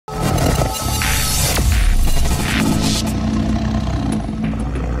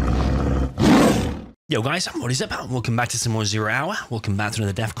Yo guys, what is up? Welcome back to some more Zero Hour. Welcome back to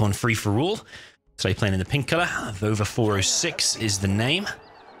another Defcon free-for-all. Today playing in the pink color. vova406 is the name.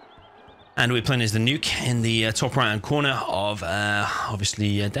 And we're playing as the nuke in the top right-hand corner of,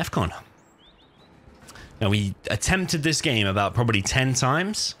 obviously, Defcon. Now, we attempted this game about probably 10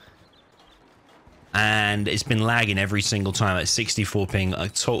 times. And it's been lagging every single time at 64 ping,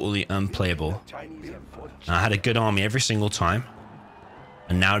 totally unplayable. I had a good army every single time.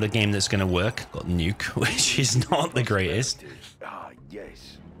 And now the game that's going to work, got nuke, which is not the greatest.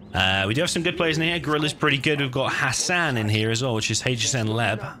 We do have some good players in here. Gorilla's pretty good. We've got Hassan in here as well, which is HSN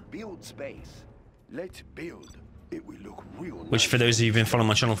Leb. Which, for those of you who've been following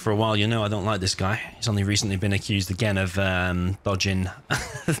my channel for a while, you know I don't like this guy. He's only recently been accused again of dodging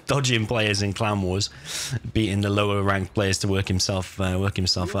players in Clan Wars, beating the lower ranked players to work himself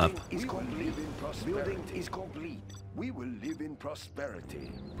up. We will live in prosperity.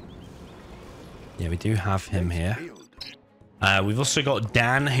 Yeah, we do have him here. We've also got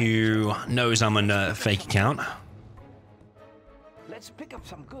Dan, who knows I'm on a fake account. Let's pick up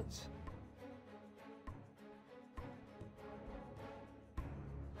some goods.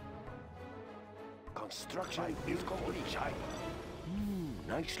 Construction is complete.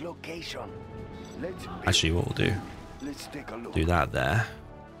 Nice location. Actually, what we'll do, Take a look. do that there.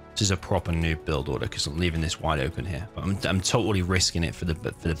 This is a proper noob build order because I'm leaving this wide open here. But I'm totally risking it for the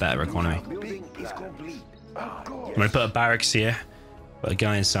better economy. Building is complete. I'm going to put a barracks here. Put a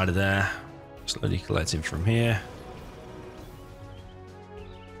guy inside of there. Slowly collect him from here.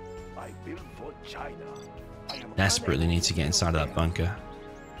 I built for China. Desperately need to get inside of that bunker.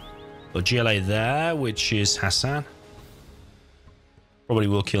 Got GLA there, which is Hassan. Probably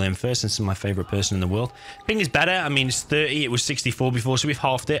will kill him first, since he's my favorite person in the world. Ping is better. I mean, it's 30. It was 64 before, so we've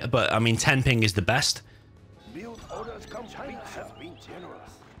halved it. But I mean, 10 ping is the best. Build orders complete have been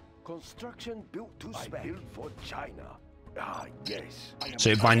generous. Construction built to spec. Built for China. Ah, yes. So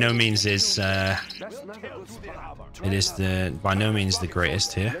it by no means is That's not a good spot. it is the by no means the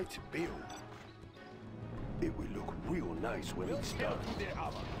greatest here. Let's build. It will look real nice when it's done.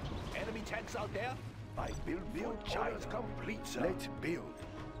 Enemy tanks out there? I built for China. Complete, sir. Let's build.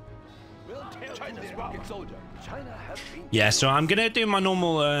 We'll tear China's rocket soldier. China has been. Yeah, so I'm gonna do my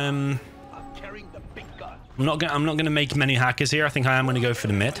normal. I'm carrying the big gun. I'm not gonna make many hackers here. I think I am gonna go for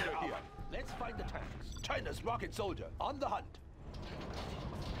the mid. Here. Let's find the tanks. China's rocket soldier on the hunt.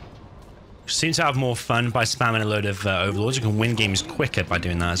 Seems to have more fun by spamming a load of overlords. You can win games quicker by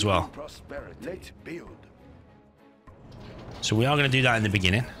doing that as well. Prosperity. Let's build. So we are gonna do that in the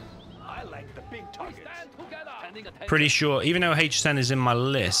beginning. I like the big targets. Stand together. Pretty sure, even though HSN is in my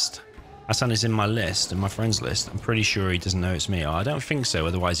list, Hassan is in my list, in my friends list, I'm pretty sure he doesn't know it's me. Oh, I don't think so,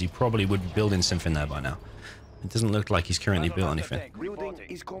 otherwise he probably would be building something there by now. It doesn't look like he's currently built anything. Building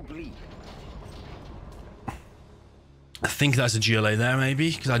is complete. I think that's a GLA there,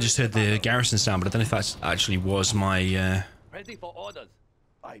 maybe, because I just heard the garrison sound, but I don't know if that actually was my Ready for orders.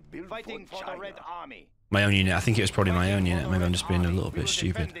 I built Fighting for for China. the Red Army. my own unit. I think it was probably my own unit. Maybe I'm just being a little bit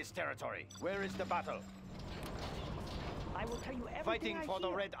stupid. This territory. Where is the battle? I will tell you everything Fighting I for the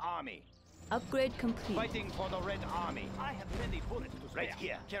hear. Red Army. Upgrade complete. Fighting for the Red Army. I have many bullets to spare. Right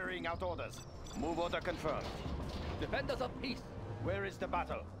here. Carrying out orders. Move order confirmed. Defenders of peace. Where is the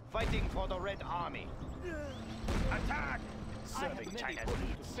battle? Fighting for the Red Army. Attack! I have Serving many China's bullets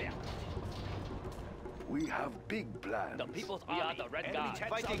needs. to spare. We have big plans. The People's Army. The Red Guard.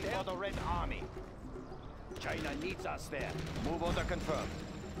 Fighting for the Red Army. China needs us there. Move order confirmed.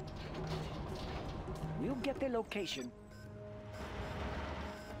 We'll get their location.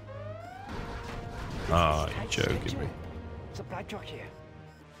 Oh, you're joking me. Supply truck here.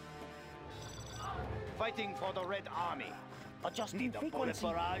 Fighting for the Red Army. Adjusting The bullet frequency.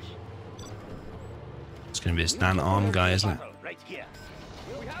 barrage. It's going to be a stand arm guy, isn't it? Battle right here.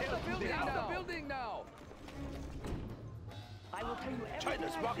 We have the building now. The building now. I will tell you everything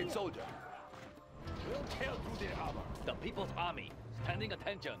China's I rocket hear. soldier. We'll tear through their armor. The People's Army. Standing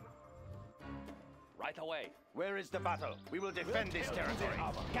attention. Right away. Where is the battle? We will defend this territory.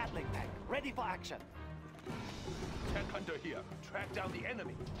 Gatling tank, ready for action. Tank hunter here. Track down the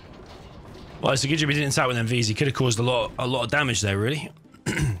enemy. Well, it's a good job he didn't start with MVs. He could have caused a lot of damage there, really.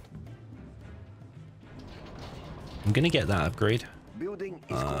 I'm going to get that upgrade. Building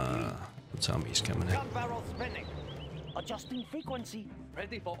is complete. What time he's coming in? Gun barrel spinning. Adjusting frequency.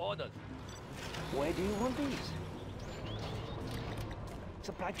 Ready for orders. Where do you want these?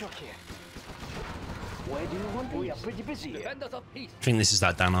 Supply truck here. Where do you want these? We are pretty busy here. Defenders of peace. I think this is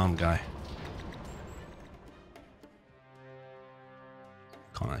that Dan Arm guy.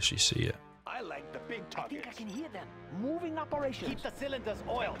 Can't actually see it. I like the big I think I can hear them. Moving operations. Keep the cylinders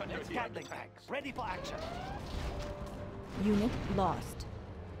oiled. Gatling tanks ready for action. Unit lost.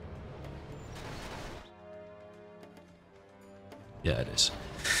 Yeah, it is.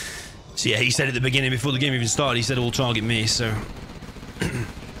 So yeah, he said at the beginning, before the game even started, he said all target me, so...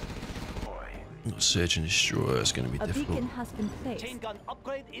 Search and destroy is going to be difficult. A beacon has been placed. Chain gun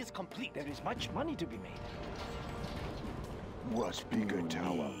upgrade is complete. There is much money to be made. What's bigger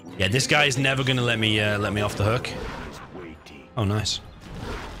tower? Yeah, this guy is never going to let me off the hook. Oh, nice.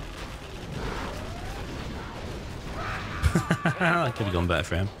 That could have gone better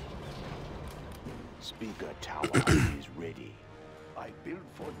for him. Speaker tower is ready. I built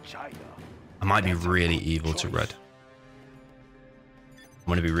for China. I might be really evil to red.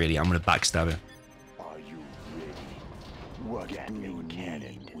 I'm going to backstab him. Are you ready? What Gatling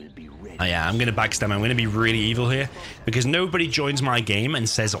cannon will be ready. Oh yeah, I'm going to backstab him. I'm going to be really evil here. Because nobody joins my game and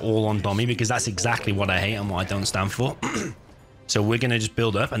says all on Domi, because that's exactly what I hate and what I don't stand for. So we're going to just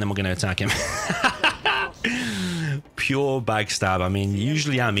build up and then we're going to attack him. Pure backstab. I mean,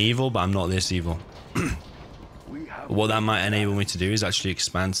 usually I'm evil, but I'm not this evil. What that might enable me to do is actually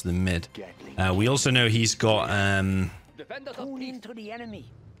expand to the mid. We also know he's got Tune into the enemy.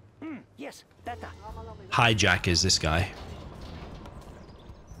 Yes, better. hijackers, this guy.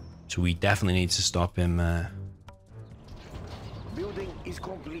 So we definitely need to stop him. Building is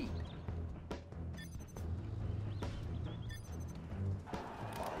complete.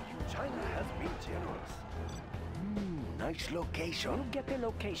 China has been generous. Nice location. We'll get the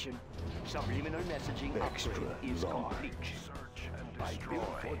location. Subliminal messaging Extra upgrade is large. complete. Search and destroy. I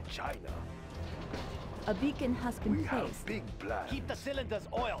built for China. A beacon has been We have placed. big plans. Keep the cylinders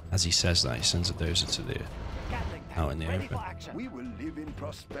oiled. As he says that, he sends a dozer to the Gatling tanks out in the ready open. for action. We will live in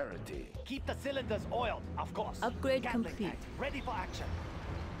prosperity. Keep the cylinders oiled, of course. Upgrade Gatling complete. tanks ready for action.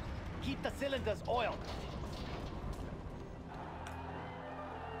 Keep the cylinders oiled.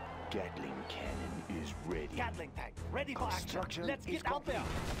 Gatling cannon is ready. Gatling tank ready for action. Construction Let's is get out there.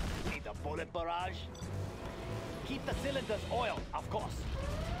 Need a bullet barrage. Keep the cylinders oiled, of course.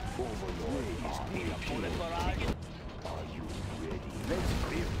 Overlord is Need a bullet barrage. Are you ready? Let's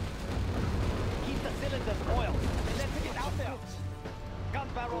build. Keep the cylinders oiled. Let's get out there. Gun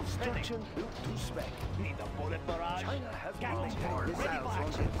barrel spinning. Construction built to spec. Need a bullet barrage. China has Gatling been tank generous. ready for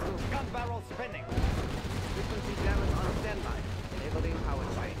action. Gun barrel spinning. Frequency damage on standby. Enabling power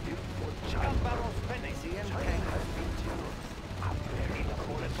I built for Gun China. barrel spinning. China has been generous. Need a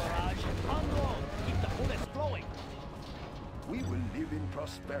bullet barrage. Unload. Keep the bullets flowing. We will live in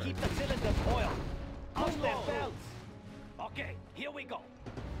prosperity. Keep the cylinders oiled. Push their belts. Okay, here we go.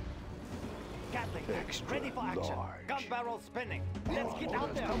 Gatling tank Extra ready for action. large. Gun barrel spinning. Let's get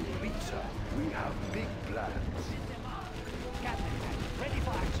out there. Complete, sir. We have big plans. Gatling tank ready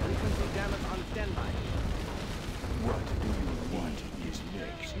for action. Frequency damage on standby. What do you want is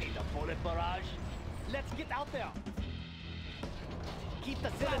next? Need a bullet barrage. Let's get out there. Keep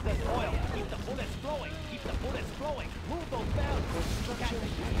the cylinders oiled. Keep the bullets flowing. Keep the bullets flowing. Move those belts.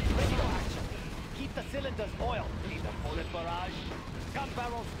 Gatling tank ready for action. Keep the cylinders oiled. Need a bullet barrage. Gun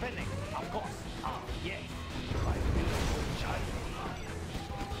barrel spinning. Of course. Ah, yes. I built for China.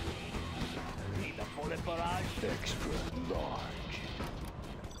 Need a bullet barrage. Extra large.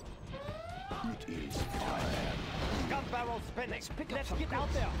 It is fire. Gun barrel spinning. Let's get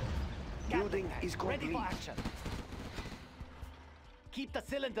out there. Building Gatling is tank ready for complete. action. Keep the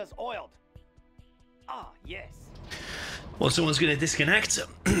cylinders oiled. Ah, yes. Well, someone's going to disconnect.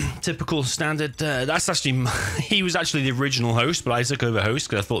 Typical standard. That's actually... he was actually the original host, but I took over host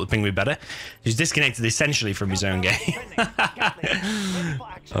because I thought the ping would be better. He's disconnected essentially from his own game.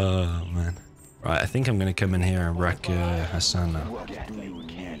 Oh, man. Right, I think I'm going to come in here and wreck Hassan now. Gatling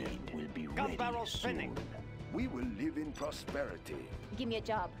cannon will be Gun ready barrel soon. spinning. We will live in prosperity. Give me a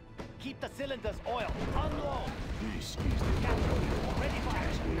job. Keep the cylinders oiled. Unload. This is the Ready for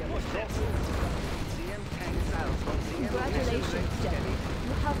action. Push them. CM tank cells from CM. Congratulations, Jeff.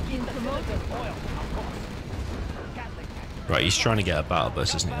 You have been promoted. Cylinders oiled, of course. Gatling tank. Right, he's trying to get a battle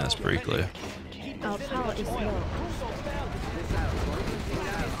bus, isn't he? That's pretty clear. Keep the Our power cylinders is oiled. low. Move those belts. Missiles frequency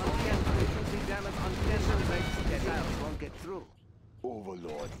damage on standby. Frequency damage on standby. Missiles won't get through.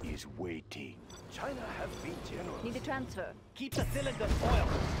 Overlord is waiting. China has been generous. Need a transfer. Keep the cylinders oiled.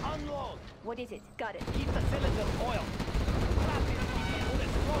 Unload. What is it? Got it. Keep the cylinders oiled. Blast it. Keep the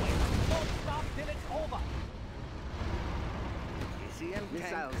bullets flowing. Don't stop till it's over. CM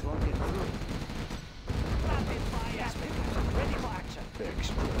missiles won't get through. Blast it, fire. Ready for action.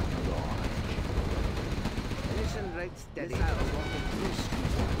 Extra large. Mission rate steady. Missiles won't get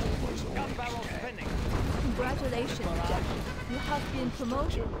through. Gun barrel spinning. Congratulations, Jeff. You have been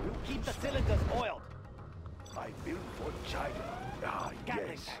promoted. Keep the cylinders oiled. I built for China. Ah, Gatling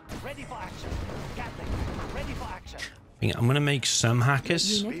yes. tank, ready for action. Gatling tank, ready for action. I think I'm gonna make some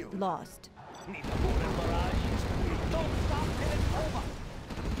hackers. Unit lost. Need a bullet barrage. Don't stop till it's over.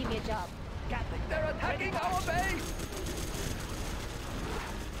 Give me a job. Gatling They're tank, ready attacking for our action. base!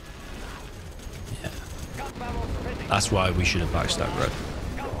 Gun barrel spinning. That's why we should have backstabbed, right?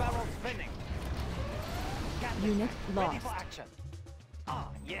 Gun barrel spinning. Gatling Unit tank, ready for lost. action. Ah,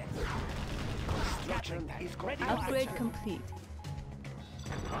 yes. Construction Gatling is tank, ready complete. for Upgrade action. complete.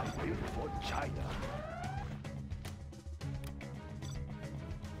 I built for China.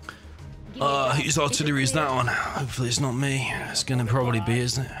 Give me a job. Whose artillery is that on? Hopefully it's not me. It's gonna probably be,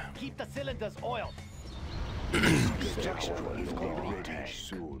 isn't it? Keep the cylinders oiled. Construction is ready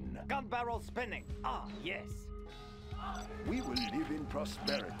soon. Gun barrel spinning. Ah, yes. We will live in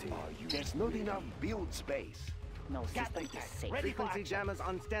prosperity. There's not enough build space. No Gatling system is tank, safe. ready for Frequency action. jammers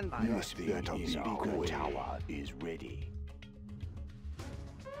on standby. Nothing in our tower is ready.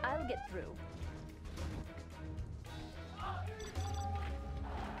 I'll get through.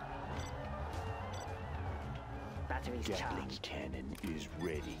 Batteries charged. cannon is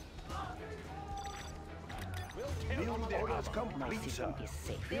ready. Tear Build them orders apart. complete, sir. Is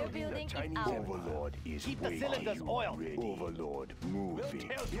safe. They're Building building the it Chinese out. Overlord is Keep the cylinders oiled. ready. Overlord moving.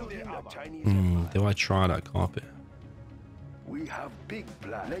 tear through Building the the armor. Chinese Do I try that carpet? We have big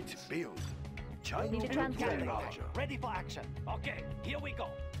plans. Let's build. China Need a will transfer. get Gatling larger. tank, ready for action. Okay, here we go.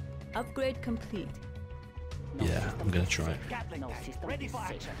 Upgrade complete. Yeah, I'm gonna try it. Gatling No tank, system ready is for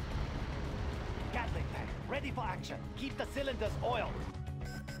safe. action. Gatling tank, ready for action. Keep the cylinders oiled.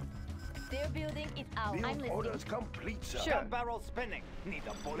 They're building it out. I'm Build listening. orders complete, sir. Gun barrel spinning. Need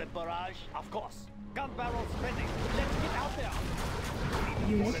a bullet barrage? Of course. Gun barrel spinning. Let's get out there.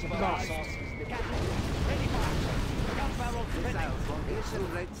 Unit lost. Gatling tank, ready for action. Gun barrel spinning. Missiles. Ignition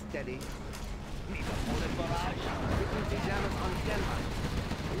rate steady. Need a bullet barrage? Frequency jammers on standby.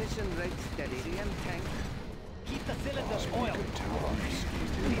 Ignition rate steady. CM tank. Keep the cylinders oiled.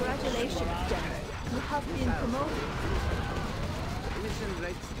 Congratulations, General. You have been promoted. Ignition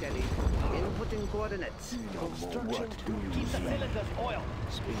rate steady. Inputting coordinates. Construction Keep the cylinders oiled.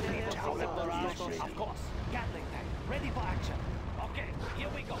 Need a bullet barrage? Of course. Gatling tank, ready for action. Okay, here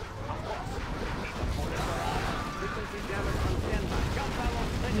we go. Of course. Need a bullet barrage? Frequency jammers on standby. Gun barrel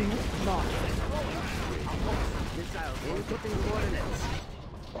spinning. Unit lost. It's rolling. Of course. Missiles. Inputting coordinates.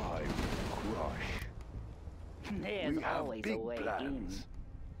 I will crush. There's We have always a big way in. plans.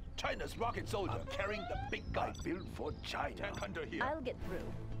 China's rocket soldier carrying the big I gun. built for China. Tank under here. I'll get through.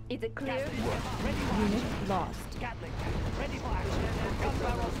 Is it clear? Gatling tank, ready for Unit action. lost. Gatling tank, ready for action. Gun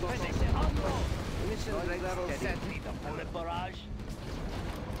barrel spinning. Unload. Ignition rate Level steady. set. Need a bullet barrage.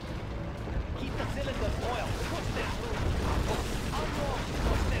 Keep the cylinders oiled. Push them through. Unload.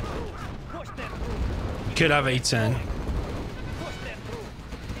 Push them through. Push them through. Could have A10. Push them through.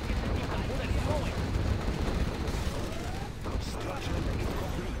 Keep the bullets flowing. Construction is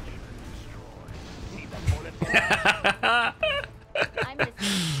complete. Need a bullet barrage. I'm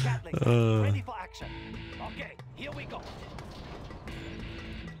listening. Gatling tank, ready for action. Okay, here we go.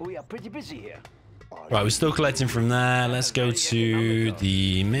 We are pretty busy here. Right, we're still collecting from there. Let's go to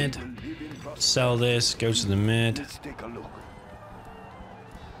the mid. Live in prosperity. Sell this. Go to the mid. Let's take a look.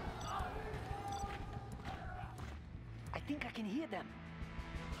 I think I can hear them.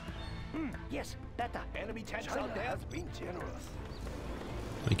 Yes, data. Enemy tanks China out there. has been generous.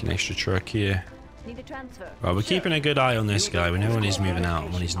 Make an extra truck here. Need a transfer. Right, we're keeping a good eye on this guy. We know when he's moving out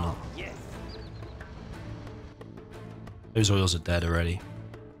and when he's not. Yes. Those oils are dead already.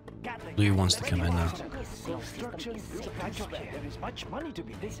 Gatling Blue tank, wants to ready come in for now. action. Construction Supply truck here. There is much money to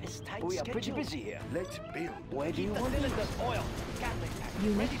be made. This is tight We are pretty busy here. Let's build. Where do Keep you the want cylinders oiled. Gatling tank,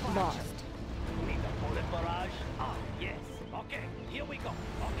 Unit ready for lost. action. Need a bullet barrage? Ah, yes. Okay, here we go.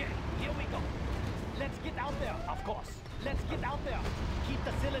 Okay, here we go. Let's get out there. Of course. Let's get out there. Keep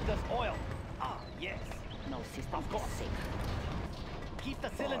the cylinders oiled. Ah, yes. No system Of course. is safe. Keep the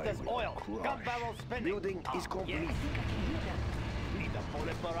cylinders will oiled. crush. Gun barrel spinning. Building is complete. Yes. I think I can hear them. Need a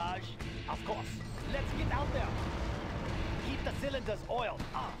bullet barrage? Of course. Let's get out there. Keep the cylinders oiled.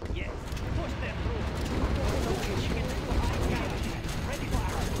 Ah, yes. Push them through. Ready for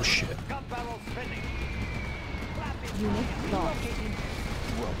action. Oh shit. Gun barrel spinning. Clapping. Unit lost.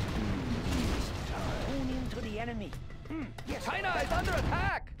 Tune into the enemy. Yes. China is under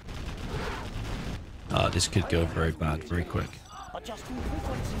attack! This could go very bad very quick. Adjusting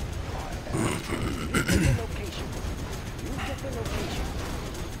frequency. Get the location. You get the location.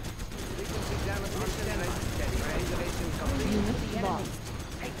 Frequency jammers on standby. Steady. Triangulation complete. Unit lost.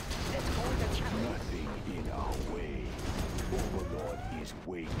 Hey, let's hold the channel. Nothing in our way. Overlord is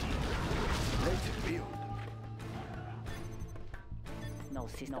waiting. Let's build. No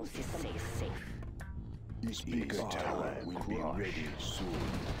system is safe. This beacon tower will be ready soon.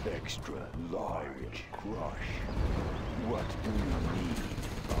 Extra large crush. What do you need?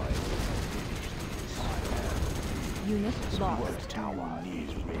 I will finish this. Unit lost. What tower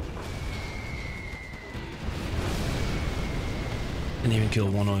is ready? Didn't even kill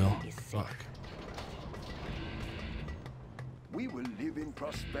one oil. Fuck. We will live in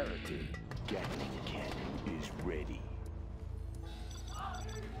prosperity. Gatling cannon is ready.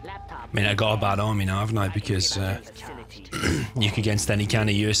 Laptop. I mean, I got a bad army now, haven't I? Because nuke against any kind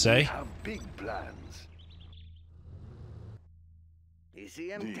of USA. Have big plans.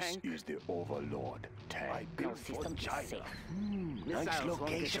 ECM This tank. is the Overlord tank. I built for system is China. safe. Nice Missiles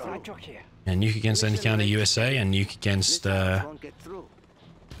won't get location. through. And nuke against any kind of USA and nuke against Missiles won't get through.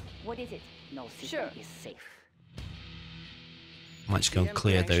 What is it? No system Sure. is safe. might just go and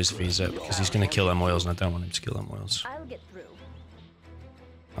clear those V's up because he's gonna kill them oils and I don't want him to kill them oils. I'll get through.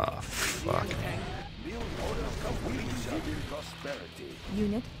 Oh fuck. Build orders complete. Live in prosperity.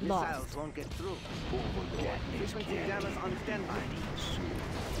 Unit lost. Missiles won't get through. Overlord Frequency jammers on standby.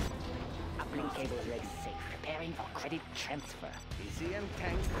 Uplink cable ready safe. Preparing for credit transfer. ECM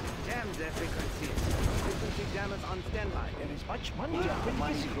tank. Jam their frequencies. Frequency jammers on standby. There is much money to print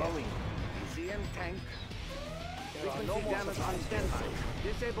this flowing. ECM tank. There are no Frequency more jammers on supplies. standby.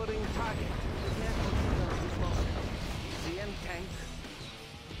 Disabling target. ECM tank.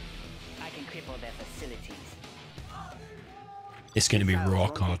 I can cripple their facilities. It's gonna be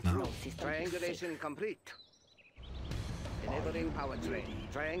rock hard now. No system is safe. Triangulation complete. Enabling power train.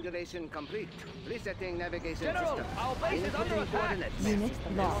 Triangulation complete. Resetting navigation General, system. our base is under Inputting attack. coordinates. Unit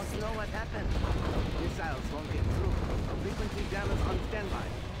They lost. won't know what happened. Missiles won't get through. Frequency jammers on standby.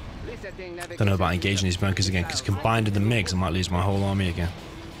 Resetting navigation Don't know about engaging system. these bunkers again because combined with the MiGs I might lose my whole army again.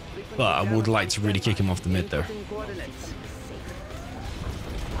 Frequency But I would jammers like on to really kick him off the mid though. Inputting coordinates.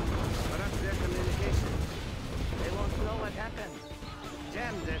 Corrupt their communication. They won't know what happened.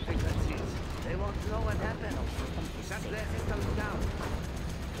 Jam their frequencies. They won't know what happened. Shut their systems down.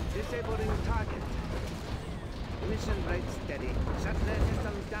 Disabling target. Mission rate steady. Shut their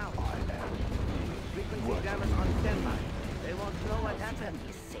systems down. Frequency jammers on standby. They won't know what happened.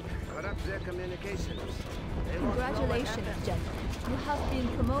 Corrupt their communications. They won't know what Congratulations, happened. General. You have been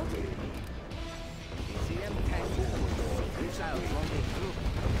promoted. ECM tank. Missiles won't get through.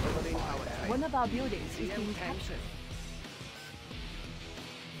 Opening power train. One of our buildings is ECM being tank. captured.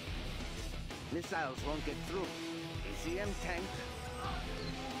 Missiles won't get through. ECM tank.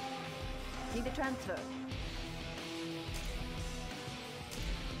 Need a transfer.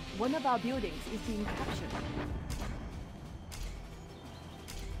 One of our buildings is being captured.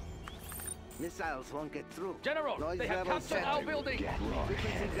 Missiles won't get through. General, Noise they have level captured set. our building.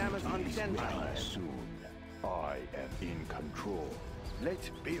 Frequency jammers on standby. Soon, I am in control. Let's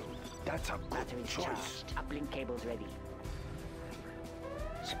build. That's a good Batteries choice. charged. Uplink cables ready.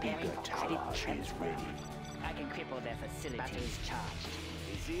 Preparing Speaker for credit tower is transfer. ready. I can cripple their facilities. Batteries charged.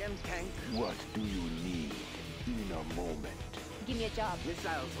 ECM tank. What do you need in a moment? Give me a job.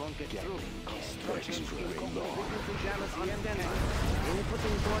 Missiles won't get through. Construction long. Frequency jammers on standby.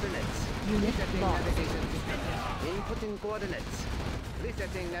 Inputting coordinates. Unit Resetting lost. navigation systems. Inputting coordinates.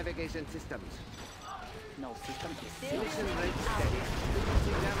 Resetting navigation systems. No system is safe. Mission rate steady.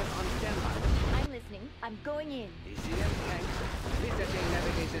 Frequency jammers on standby. I'm listening. I'm going in. ECM tank. Resetting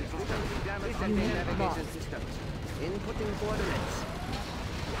navigation systems. Resetting Unit navigation lost. systems. Inputting coordinates.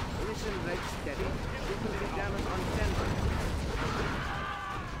 Mission rate steady. Frequency jammers on standby.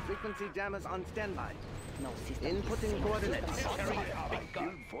 Frequency jammers on standby. No system is Inputting safe. coordinates. I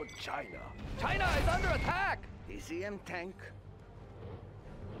built for China. China is under attack. ECM tank.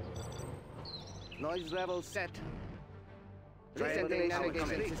 Noise level set. Resetting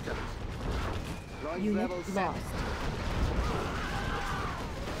navigation systems. Noise Unit level set. lost.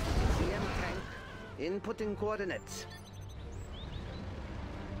 ECM tank. Inputting coordinates.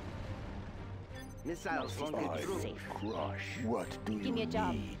 Missiles won't I get through. will crush. What do Give you me a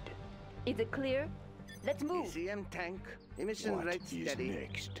job. need? Is it clear? Let's move. ECM tank. Emission What rate is steady.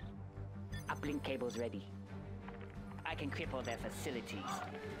 next? Uplink cables ready. I can cripple their facilities.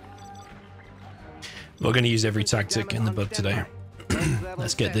 We're gonna use every tactic in the book today.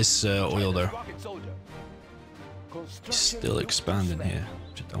 Let's get this oil though. Rocket soldier. He's still expanding here,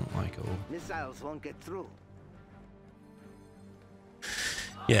 which I don't like at all. Missiles won't get through.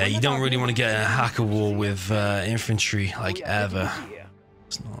 Yeah, you don't really want to get a hacker war with infantry like ever.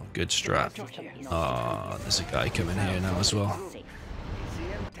 It's not a good strat. Oh, there's a guy coming here now as well. Safe.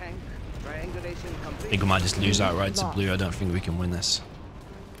 ECM tank. Triangulation I complete. think we might just lose outright to blue. I don't think we can win this.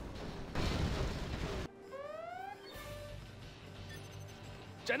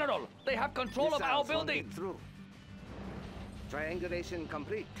 General, they have control of our Missiles won't building. get through. Triangulation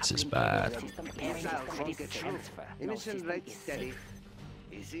complete. This is bad. Missiles won't get through. Emission rate steady.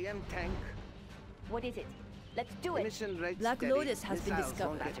 ECM tank. What is it? Let's do it. Emission rate Black steady. Lotus has been Missiles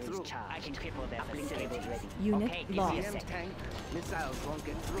discovered. won't get through. I can cripple their facilities. Unit Okay, give me a lost. ECM sec. tank. Missiles won't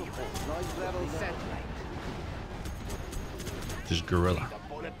get through. Noise level set. Just gorilla.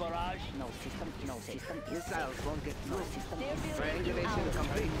 Bullet barrage. No system is safe. Missiles won't get No through. system is safe. Triangulation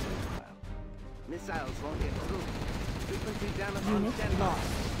complete. Missiles won't get through. Frequency damage on Unit standby. lost.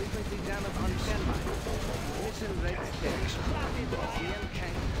 Frequency damage on standby. Mission rate steady. ECM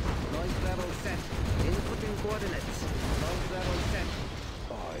tank. Noise level set. Inputting coordinates. Noise level set.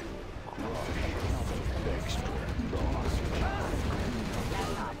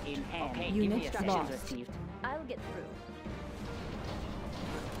 Laptop in hand. Okay, give me Unit instructions lost. received. I'll get through.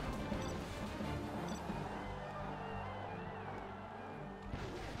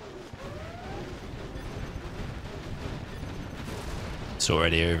 It's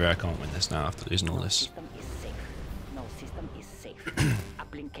already over. I can't win this now after losing all No this. system is safe. No system is safe.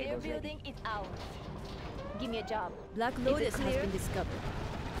 Uplink Their cables ready. building is ours. Give me a job. Black Lotus has been discovered.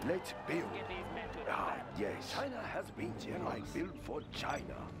 Let's build. Ah, yes. China has been generous. I build for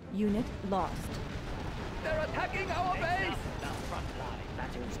China. Unit lost. They're attacking our base.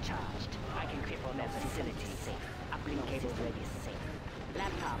 Batteries charged. I can cripple their facilities. Safe. Uplink cables ready. Safe.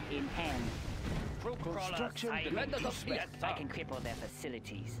 Laptop in hand. Construction Defenders of peace. I can cripple their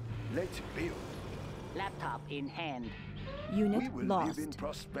facilities. Let's build. Laptop in hand. We Unit will lost. live in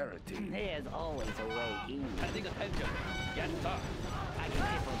prosperity. There's always a way in. Paying attention. Yes, sir. I can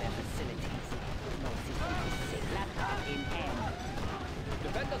cripple their facilities. No system is safe. Laptop in hand.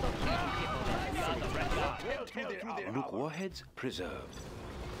 Defenders of peace. We are the red guard. Through their Look, warheads preserved.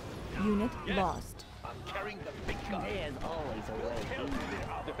 Unit lost. I'm carrying the big gun. There's always a way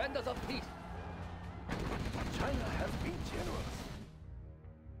in. Defenders of peace. China has been generous.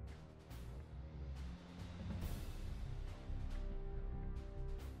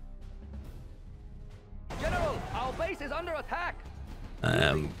 General, our base is under attack.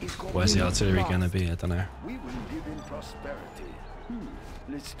 Where's the artillery gonna be? I don't know. We will live in prosperity.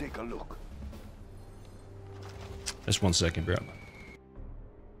 Let's take a look. Just 1 second, bro.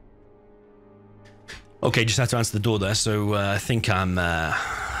 Okay, just had to answer the door there. So I think I'm.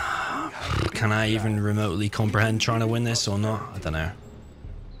 Can I even remotely comprehend trying to win this or not? I don't know.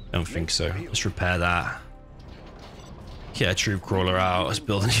 Don't think so. Let's repair that. Get a troop crawler out. Let's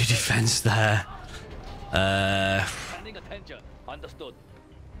build a new defense there. Paying attention. Understood.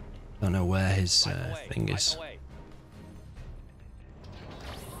 Don't know where his Right away. thing Right is. away.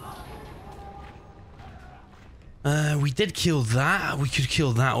 We did kill that. We could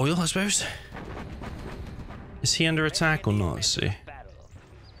kill that oil, I suppose. Is he under attack or not? Let's see.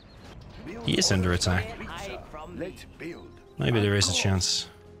 He is under attack. Hide from me. Let's build. Maybe there is a chance.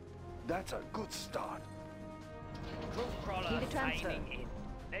 That's a good start. Troop crawler Need a transfer. signing in.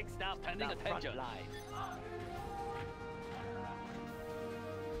 Next stop, paying the front attention. line.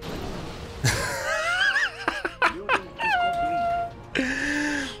 Building is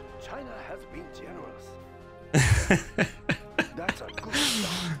complete. China has been generous. That's a good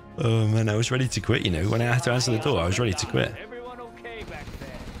start. Oh man, I was ready to quit, you know. When I had to answer the door, I was ready to quit. Everyone okay back there?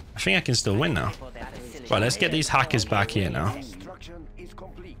 I think I can still win now. Cripple their facilities. Right, let's get these hackers back here now. Construction is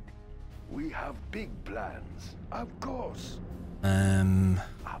complete. We have big plans. Of course. A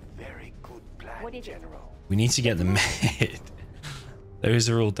very good plan, What is it? General. We need to get the mid. Those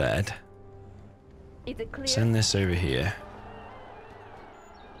are all dead. Is it clear? Send this over here.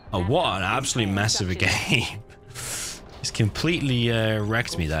 Oh, what an absolute mess of a game. It's completely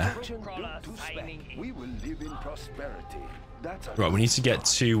wrecked me there. Construction built to spec. We will live in prosperity. That's a Right, we need to get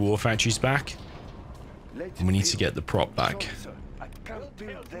 2 war factories back. Let's And we need to build. get the prop back. Sorry, sir. I can't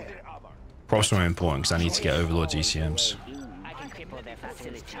build there. Props are more important because I need to get Overlord DCMs. I can cripple their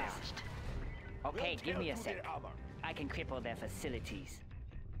facilities. Okay, give me a sec. I can cripple their facilities.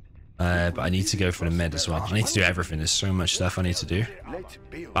 But I need to go for the mid as well. I need to do everything. There's so much stuff I need to do. Let's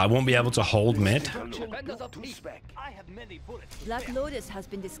build. I won't be able to hold mid Defenders of to peace. spec. I have many bullets. Black Lotus has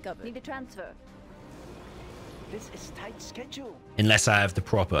been discovered. Need a transfer. This is tight schedule. unless I have the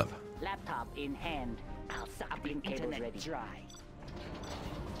prop up. Laptop in hand. I'll suck uplink cables ready. Dry.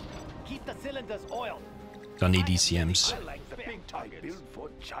 Keep the cylinders oiled. So I need DCMs. I like the big I targets. build for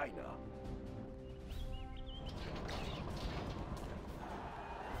China.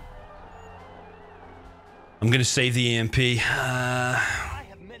 I'm gonna save the EMP. I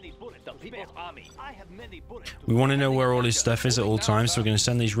have many bullets. The people's army. I have many bullets. We want to know where all his stuff is at all times, so we're gonna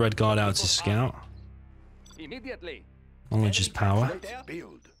send these Red Guard out to scout. Immediately. Knowledge is power. Let's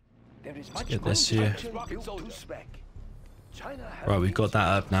build. There is Let's get this here. built to spec. China has Right, we've got that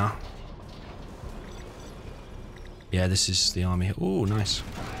up now. Yeah, this is the army. Oh, nice.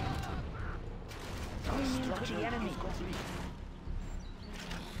 To the enemy.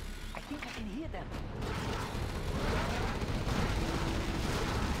 I think I can hear them.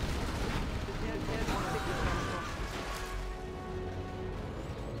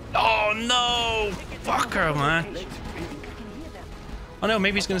 Oh no! Fucker, man. Oh no,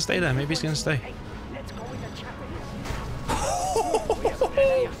 maybe he's gonna stay there. Maybe he's gonna stay. Let's go in the chapel.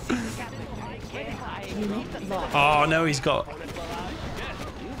 Oh no, he's got. You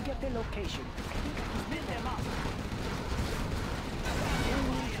get the location. Spin them up.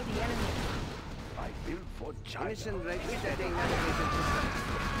 To the enemy. I built for China. Mission ready, setting navigation system.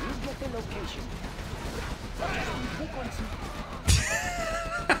 You get the location. Frequency.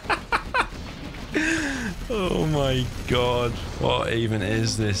 Oh my god. What even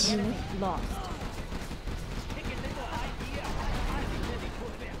is this? Unit lost.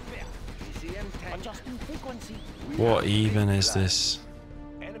 Adjusting frequency. What even is this?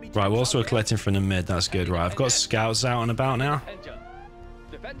 Right, we're also collecting from the mid. That's good. Right, I've got scouts out and about now. Attention.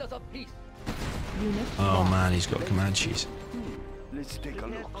 Defenders of peace. Unit Oh lost. man, he's got Comanches. Let's take a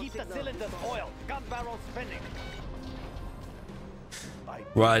look. Keep the cylinders oiled. Gun barrels spinning.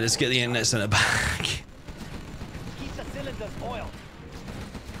 Right, let's get the internet center back. Keep the cylinders oiled.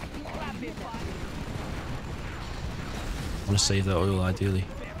 I want to save that oil ideally.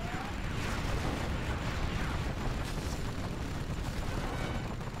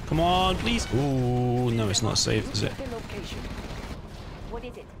 Come on, please. Oh no, it's not safe, is it? The location. What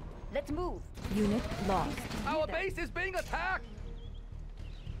is it? Let's move. Unit lost. Our base is being attacked.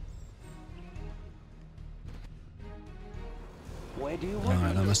 Where do you All want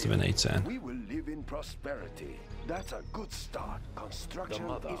right, that must have been 810. We will live in prosperity. That's a good start. Construction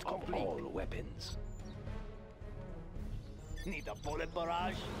is complete. weapons. Need a bullet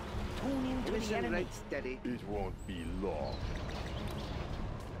barrage? Tune into the Mission enemy. right steady. It won't be long.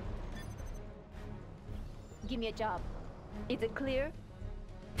 Give me a job. Is it clear?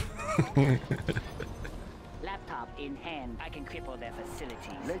 Laptop in hand. I can cripple their facilities.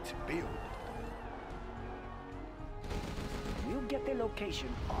 Let's build. You get the location.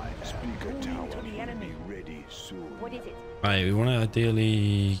 Speaker Tune tower into the will enemy. be ready soon. What is it? Right, we want to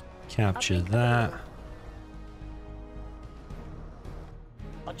ideally capture that.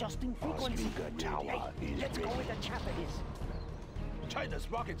 Adjusting frequency. Speaker tower is Let's go ready. where the chapel is.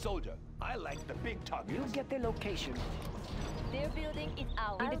 China's rocket soldier. I like the big targets. You get the location. Their building is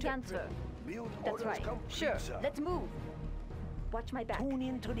ours. I'll transfer. Build That's orders right. complete, Sure. sir. Let's move. Watch my back. Tune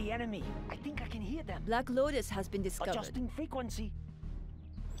into the enemy. I think I can hear them. Black Lotus has been discovered. Adjusting frequency.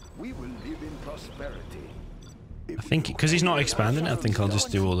 We will live in prosperity. I think because he's not expanding, I think I'll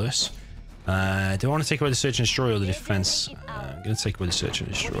just do all this. Do I want to take away the search and destroy or the defense? I'm going to take away the search and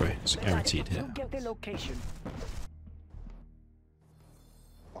destroy. It's guaranteed here. You get the location.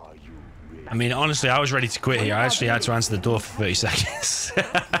 Are you ready? I mean, honestly, I was ready to quit here. I actually had to answer the door for 30 seconds.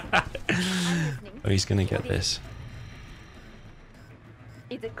 Oh, he's going to get this.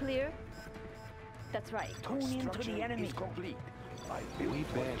 Is it clear? That's right. Tune into Construction the enemy. is complete. I built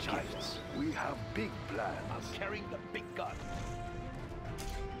for China. We have big plans. I'm carrying the big gun.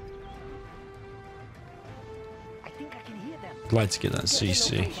 I think I can hear them. I'd like to get that Get the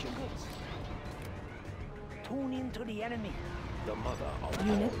CC. location. Tune into the enemy. The mother of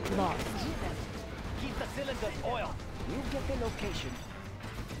Unit lost. Keep the cylinders oiled. You get the location.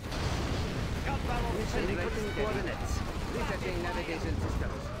 Gun barrels Mission spinning. inputting coordinates. Resetting navigation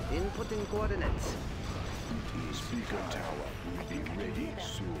systems. Inputting coordinates. Speaker tower will be ready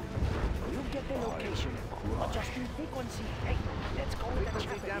soon. You get the location. Adjusting frequency. Hey, let's go with the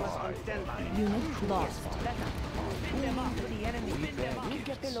Frequency chapel. jammers on standby. Unit lost. Better. Tune into the enemy. You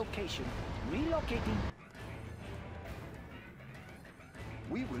get the location. Relocating.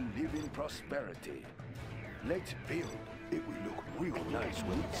 We will live in prosperity. Let's build. It will look real nice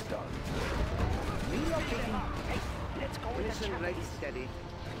when it's done. Relocating. Hey, let's go with the Mission chapel. ready, steady.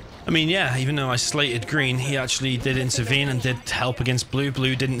 I mean, yeah, even though I slated green, he actually did intervene and did help against blue.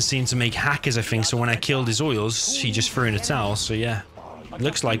 Blue didn't seem to make hackers, I think, so when I killed his oils, he just threw in a towel, so yeah.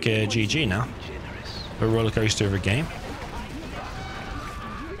 Looks like a GG now. A roller coaster of a game.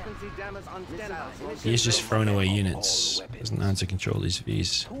 Frequency jammers on standby. He's just throwing away units. Doesn't know how to control these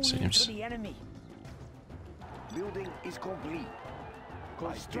Vs, Tune into seems. the enemy. Building is complete.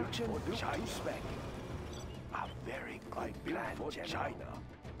 Construction built to spec. A very good plan for China.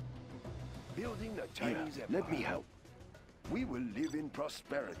 Building the Chinese empire. Let me help. we will live in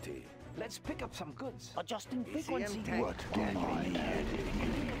prosperity. Let's pick up some goods. Adjusting frequency. What do you need?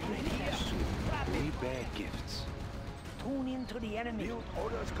 We bear gifts. Tune in to the enemy. Build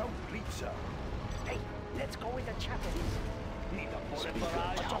orders complete, sir. Hey, let's go with the chapters. Need a bullet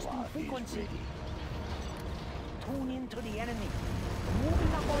barrage. Adjusting frequency. Tune in to the enemy.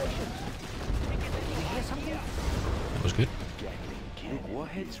 Moving operations. Did you hear something? That was good.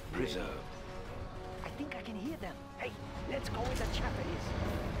 Warheads preserved. I think I can hear them. Hey, let's go with the chapters.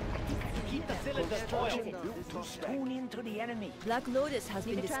 I think I can Keep the hear them. cylinders oiled. Tune in to the enemy. Black Lotus has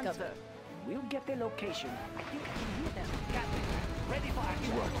been discovered. We'll get their location. I think I can hear them. Captain, ready for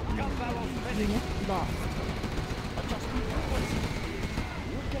action. Gun barrels ready. Unit lost. Adjusting frequency.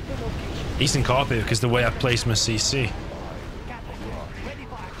 We'll get their location. Decent carpet because the way I placed my CC. Captain, ready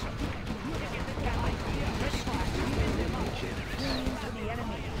for action.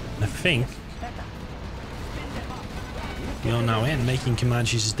 I think we are now in. Making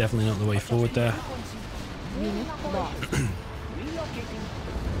Comanches is definitely not the way forward there. Unit lost. Relocating.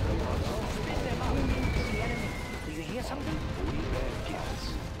 Do you hear something?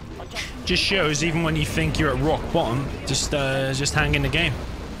 Just shows even when you think you're at rock bottom, just hang in the game.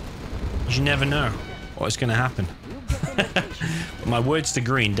 You never know what's going to happen. My words to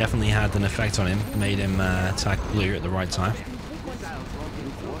Green definitely had an effect on him, made him attack blue at the right time.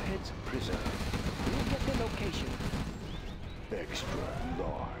 Warheads preserved. We'll get their location. Extra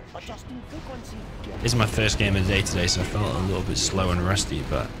large. Adjusting frequency. This is my first game of the day today, so I felt a little bit slow and rusty,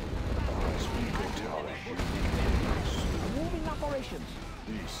 but Moving operations.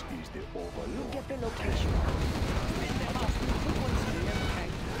 This is the We'll overlord. get their location. Adjusting frequency.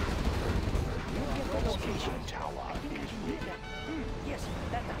 We'll get their location. I think I can hear them. Yes,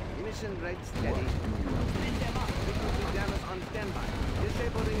 better. Mission rate steady. Frequency jammers on standby.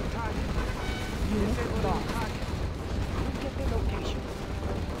 Disabling target. Disabling target. We'll get their location.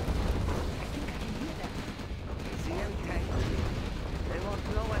 I think I can hear them. CM tank. They won't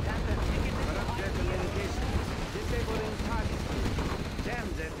know what happened. Corrupt their communication. Disabling target. Jam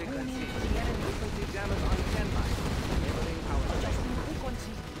their frequency. Frequency jammers on standby. Disabling power. Adjusting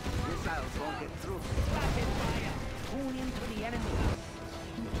frequency. Missiles won't get through. Rapid fire. Tune into the enemy.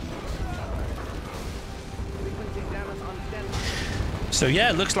 Frequency jammers on standby. so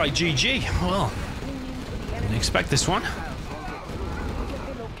yeah, it looks like GG. Well, didn't expect this one.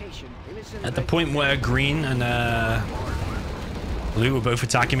 At the point where Green and Blue were both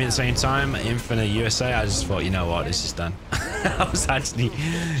attacking me at the same time, Infinite USA, I just thought, you know what, this is done. I was actually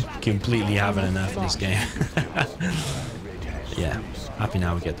completely having enough of this game. Yeah, happy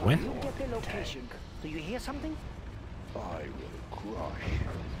now we get the win. Get their location. Do you hear something? I will crush.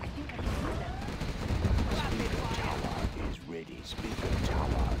 I think I can hear them. Tower is ready. Speaker tower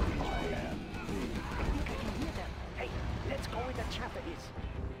is ready. I think I can hear them. Hey, let's go with the chopper is.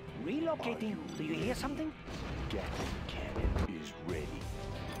 Relocating. Do you hear something? Gatling cannon is ready.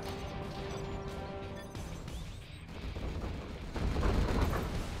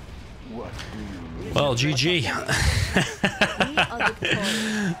 What do you need? Well, GG. We are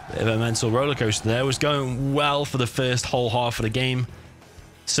victorious. Bit of a mental roller coaster there. Was going well for the first whole half of the game.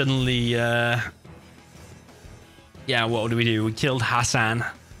 Suddenly, yeah, what did we do? We killed Hassan,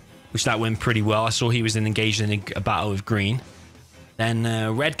 which that went pretty well. I saw he was engaged in a battle with Green.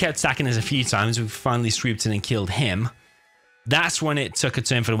 Then Red kept attacking us a few times. We finally swooped in and killed him. That's when it took a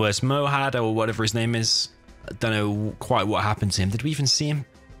turn for the worse. Mohad, or whatever his name is. I don't know quite what happened to him. Did we even see him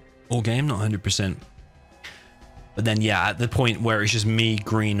all game? Not 100%. But then, yeah, at the point where it's just me,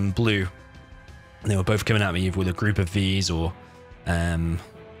 Green, and Blue, they were both coming at me with a group of Vs or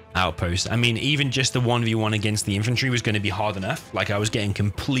outposts. I mean, even just the 1v1 against the infantry was going to be hard enough. Like, I was getting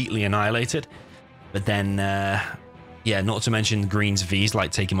completely annihilated. But then, yeah, not to mention Green's Vs,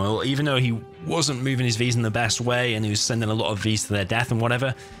 like taking oil. Even though he wasn't moving his Vs in the best way and he was sending a lot of Vs to their death and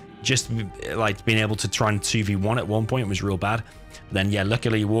whatever, just like being able to try and 2v1 at one point was real bad. Then, yeah,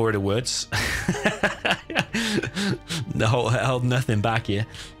 luckily, War of the Woods the whole held nothing back here.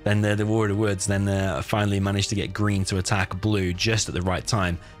 Then the War of the Woods then finally managed to get Green to attack Blue just at the right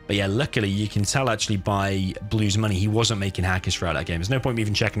time. But yeah, luckily, you can tell actually by Blue's money, he wasn't making hackers throughout that game. There's no point in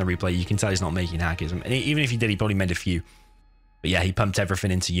even checking the replay. You can tell he's not making hackers. And even if he did, he probably made a few. But yeah, he pumped everything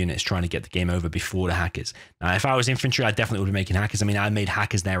into units trying to get the game over before the hackers. Now, if I was infantry, I definitely would be making hackers. I mean, I made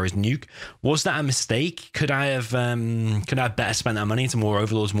hackers there as nuke. Was that a mistake? Could I have better spent that money into more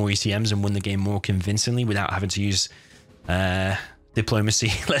overlords, more ECMs, and win the game more convincingly without having to use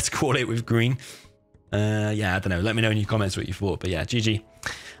diplomacy? Let's call it with Green. Yeah, I don't know. Let me know in your comments what you thought. But yeah, GG.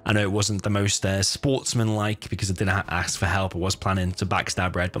 I know it wasn't the most sportsmanlike because I didn't ask for help. I was planning to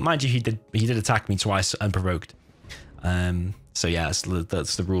backstab Red, but mind you, he did attack me twice unprovoked. So yeah,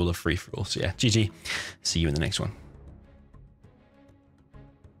 that's the rule of free for all. So yeah, GG. See you in the next one.